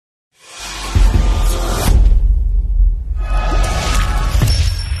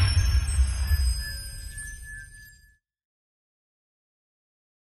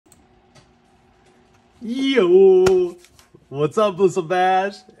Yo, what's up,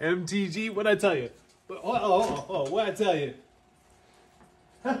 BlissfulBash? MTG, what'd I tell you? What'd I tell you?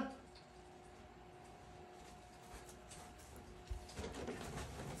 Huh?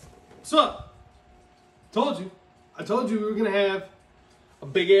 What's up? Told you. I told you we were gonna have a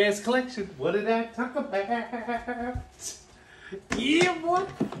big ass collection. What did I talk about? Yeah, boy.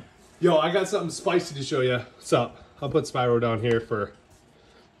 Yo, I got something spicy to show you. What's up? I'll put Spyro down here for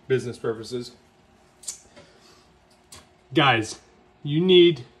business purposes. Guys, you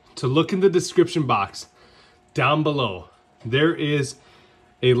need to look in the description box down below. There is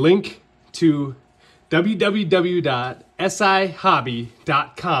a link to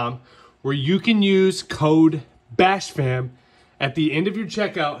www.sihobby.com where you can use code BASHFAM at the end of your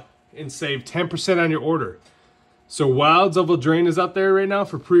checkout and save 10% on your order. So Wilds of Eldraine is out there right now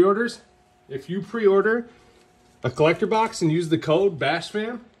for pre-orders. If you pre-order a collector box and use the code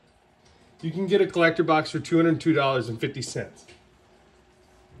BASHFAM, you can get a collector box for $202.50.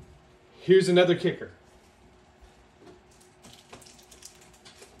 Here's another kicker.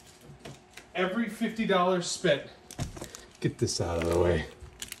 Every $50 spent, get this out of the way.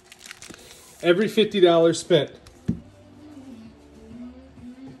 Every $50 spent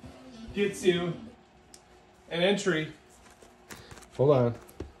gets you an entry. Hold on,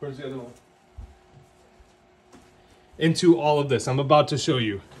 where's the other one? Into all of this. I'm about to show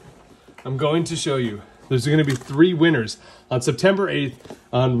you. I'm going to show you. There's going to be 3 winners on September 8th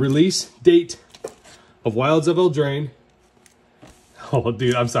on release date of Wilds of Eldraine. Oh,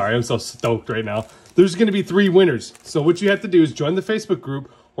 dude, I'm sorry. I'm so stoked right now. There's going to be 3 winners. So what you have to do is join the Facebook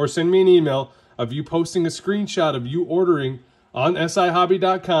group or send me an email of you posting a screenshot of you ordering on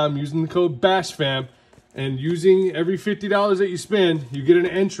sihobby.com using the code BASHFAM, and using every $50 that you spend, you get an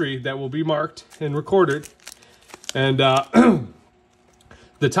entry that will be marked and recorded. And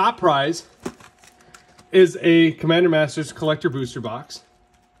the top prize is a Commander Masters Collector Booster Box.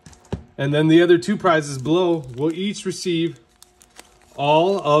 And then the other 2 prizes below will each receive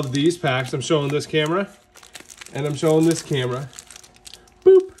all of these packs. I'm showing this camera, and I'm showing this camera.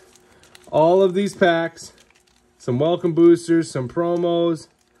 Boop. All of these packs, some welcome boosters, some promos.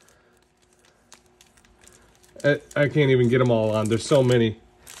 I can't even get them all on. There's so many.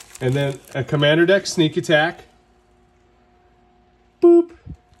 And then a Commander Deck Sneak Attack. Boop.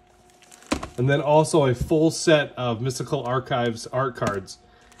 And then also a full set of Mystical Archives art cards.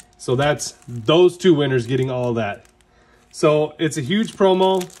 So that's those 2 winners getting all of that. So it's a huge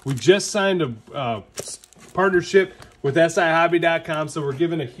promo. We just signed a partnership with sihobby.com, so we're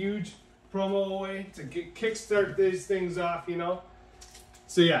giving a huge promo away to kickstart these things off, you know.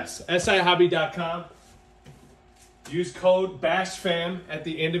 So yes, sihobby.com. Use code BASHFAM at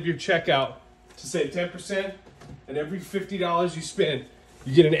the end of your checkout to save 10%. And every $50 you spend,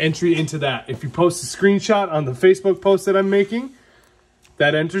 you get an entry into that. If you post a screenshot on the Facebook post that I'm making,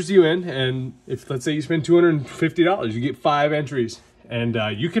 that enters you in. And if, let's say you spend $250, you get 5 entries. And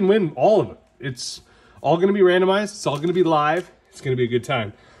you can win all of it. It's all going to be randomized. It's all going to be live. It's going to be a good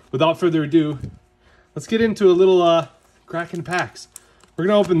time. Without further ado, let's get into a little cracking packs. We're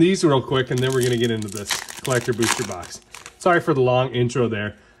going to open these real quick, and then we're going to get into this collector booster box. Sorry for the long intro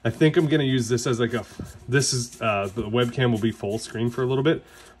there. I think I'm going to use this as like a, this is, the webcam will be full screen for a little bit.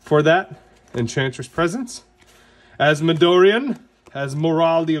 For that, Enchantress Presence, as Midorian, as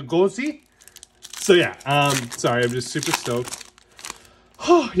Moral Diagosi. So yeah, sorry, I'm just super stoked.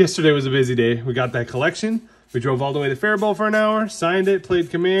 Oh, yesterday was a busy day. We got that collection. We drove all the way to Faribault for an hour, signed it,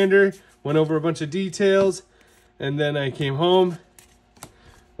 played Commander, went over a bunch of details, and then I came home,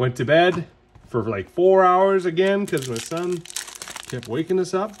 went to bed for like 4 hours again because my son kept waking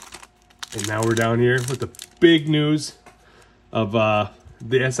us up. And now we're down here with the big news of the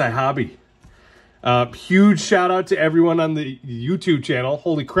SI Hobby. Huge shout out to everyone on the YouTube channel.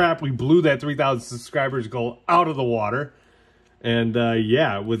 Holy crap, we blew that 3,000 subscribers goal out of the water. And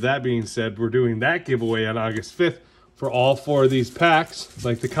yeah, with that being said, we're doing that giveaway on August 5th for all 4 of these packs.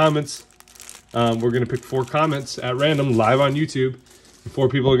 Like the comments, we're going to pick 4 comments at random live on YouTube. 4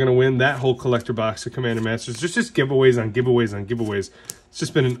 people are going to win that whole collector box of Commander Masters. Just giveaways on giveaways on giveaways. It's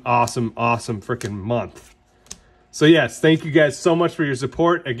just been an awesome, awesome freaking month. So yes, thank you guys so much for your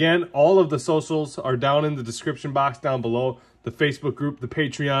support. Again, all of the socials are down in the description box down below. The Facebook group, the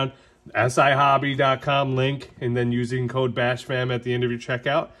Patreon, sihobby.com link, and then using code BASHFAM at the end of your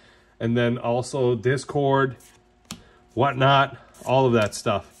checkout. And then also Discord, whatnot, all of that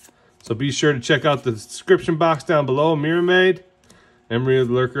stuff. So be sure to check out the description box down below. Mirror Maid, Emery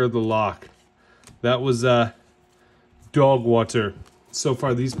Lurker of the Lock. That was Dog Water. So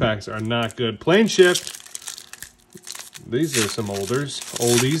far, these packs are not good. Plane Shift. These are some oldies.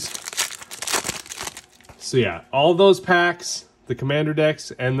 So yeah, all those packs, the Commander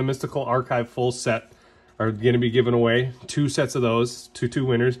decks and the Mystical Archive full set are going to be given away. 2 sets of those to 2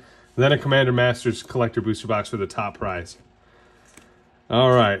 winners. And then a Commander Masters collector booster box for the top prize.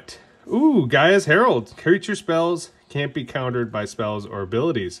 All right. Ooh, Gaia's Herald. Creature spells can't be countered by spells or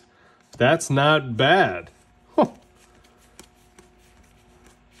abilities. That's not bad. Huh.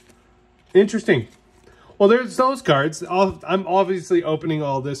 Interesting. Well, there's those cards. I'm obviously opening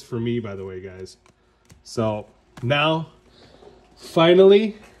all this for me, by the way, guys. So now,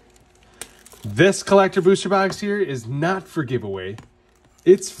 finally, this collector booster box here is not for giveaway.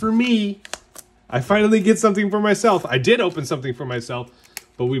 It's for me. I finally get something for myself. I did open something for myself,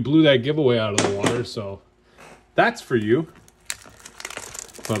 but we blew that giveaway out of the water, so that's for you.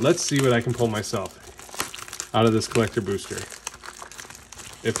 But let's see what I can pull myself out of this collector booster.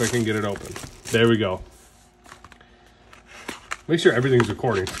 If I can get it open. There we go. Make sure everything's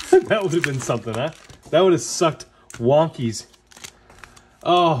recording. That would have been something, huh? That would have sucked wonkies.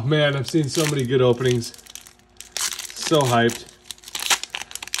 Oh, man, I've seen so many good openings. So hyped.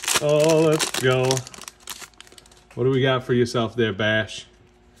 Oh, let's go. What do we got for yourself there, Bash?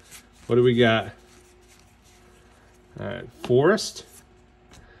 What do we got? All right, Forest.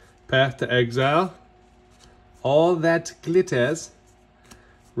 Path to Exile. All That Glitters.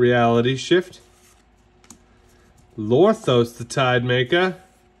 Reality Shift. Lorthos the Tidemaker.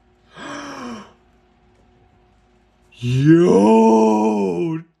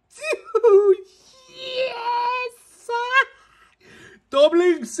 Yo! Dude, yes!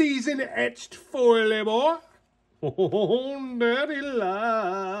 Doubling season etched foil, boy. Oh, dirty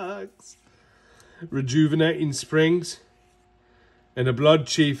locks. Rejuvenating Springs. And a Blood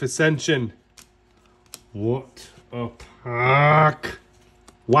Chief Ascension. What a pack.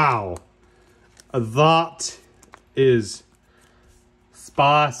 Wow. That is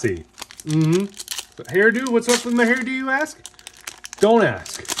spicy. Hairdo, what's up with my hairdo, you ask? Don't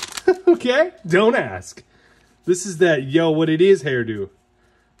ask. Okay? Don't ask. This is that yo what it is hairdo.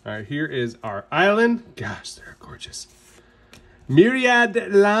 Alright, here is our island. Gosh, they're gorgeous.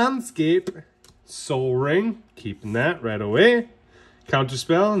 Myriad Landscape. Soul Ring. Keeping that right away.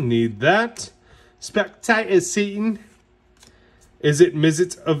 Counterspell. Need that. Spectator Seaton. Is it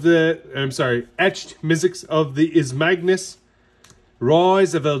Mizzets of the... I'm sorry. Etched Mizzets of the Ismagnus.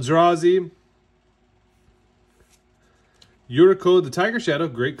 Rise of Eldrazi. Yuriko the Tiger Shadow.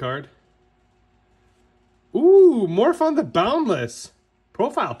 Great card. Ooh, Morphon the Boundless.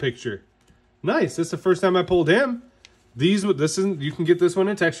 Profile picture. Nice. This is the first time I pulled him. You can get this one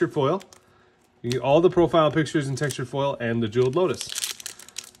in textured foil. You get all the profile pictures in textured foil and the Jeweled Lotus.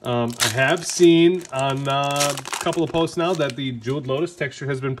 I have seen on a couple of posts now that the Jeweled Lotus texture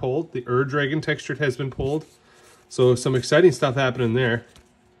has been pulled. The Dragon texture has been pulled. So some exciting stuff happening there.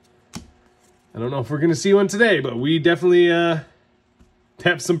 I don't know if we're going to see one today, but we definitely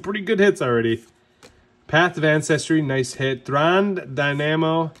have some pretty good hits already. Path of Ancestry, nice hit. Thran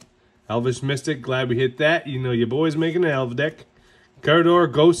Dynamo, Elvish Mystic, glad we hit that. You know your boy's making an Elf deck. Corridor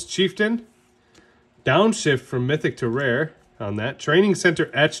Ghost Chieftain. Downshift from Mythic to Rare on that. Training Center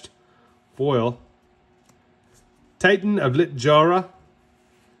Etched foil. Titan of Litjara.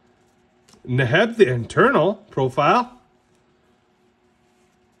 Neheb the Internal profile.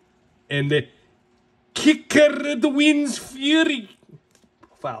 And the Kicker the Wind's Fury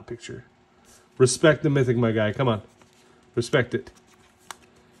profile picture. Respect the Mythic, my guy. Come on. Respect it.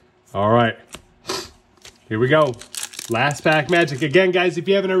 All right. Here we go. Last pack magic. Again, guys, if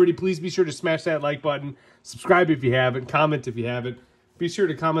you haven't already, please be sure to smash that like button. Subscribe if you haven't. Comment if you haven't. Be sure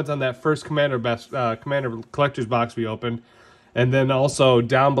to comment on that first Commander Collector's box we opened. And then also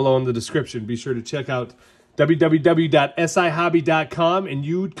down below in the description, be sure to check out www.sihobby.com and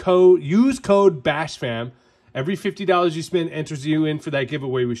use code BASHFAM. Every $50 you spend enters you in for that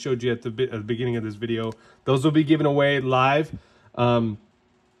giveaway we showed you at the beginning of this video. Those will be given away live, and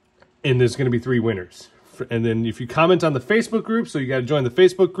there's going to be 3 winners. And then if you comment on the Facebook group, so you got to join the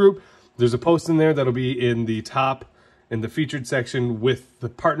Facebook group, there's a post in there that'll be in the top, in the featured section with the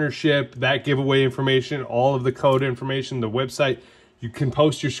partnership, that giveaway information, all of the code information, the website. You can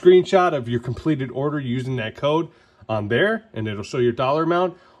post your screenshot of your completed order using that code on there, and it'll show your dollar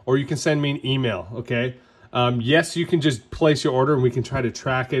amount, or you can send me an email, okay? Yes, you can just place your order and we can try to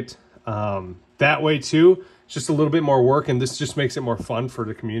track it that way too. It's just a little bit more work, and this just makes it more fun for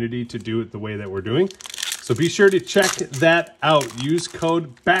the community to do it the way that we're doing. So be sure to check that out. Use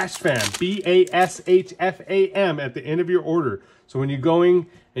code BASHFAM, B-A-S-H-F-A-M at the end of your order. So when you're going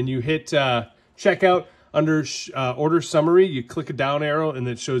and you hit checkout under order summary, you click a down arrow and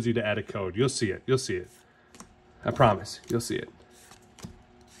it shows you to add a code. You'll see it. You'll see it. I promise. You'll see it.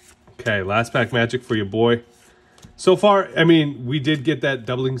 Okay, last pack magic for you, boy. So far, I mean, we did get that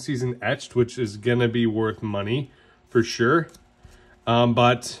doubling season etched, which is going to be worth money for sure.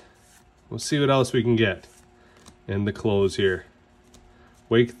 But we'll see what else we can get in the close here.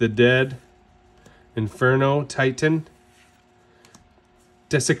 Wake the Dead, Inferno, Titan,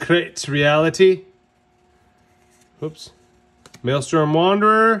 Desecrate Reality, oops, Maelstrom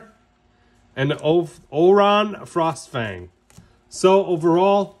Wanderer, and Oran Frostfang. So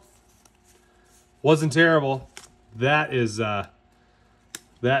overall, wasn't terrible. That is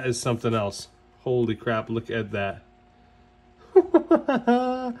something else. Holy crap, look at that.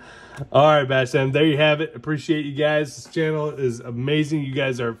 All right, Bash Fam, there you have it. Appreciate you guys. This channel is amazing. You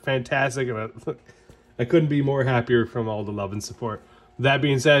guys are fantastic, and I couldn't be more happier from all the love and support. That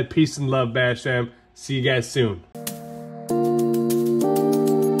being said, peace and love, Bash Fam. See you guys soon.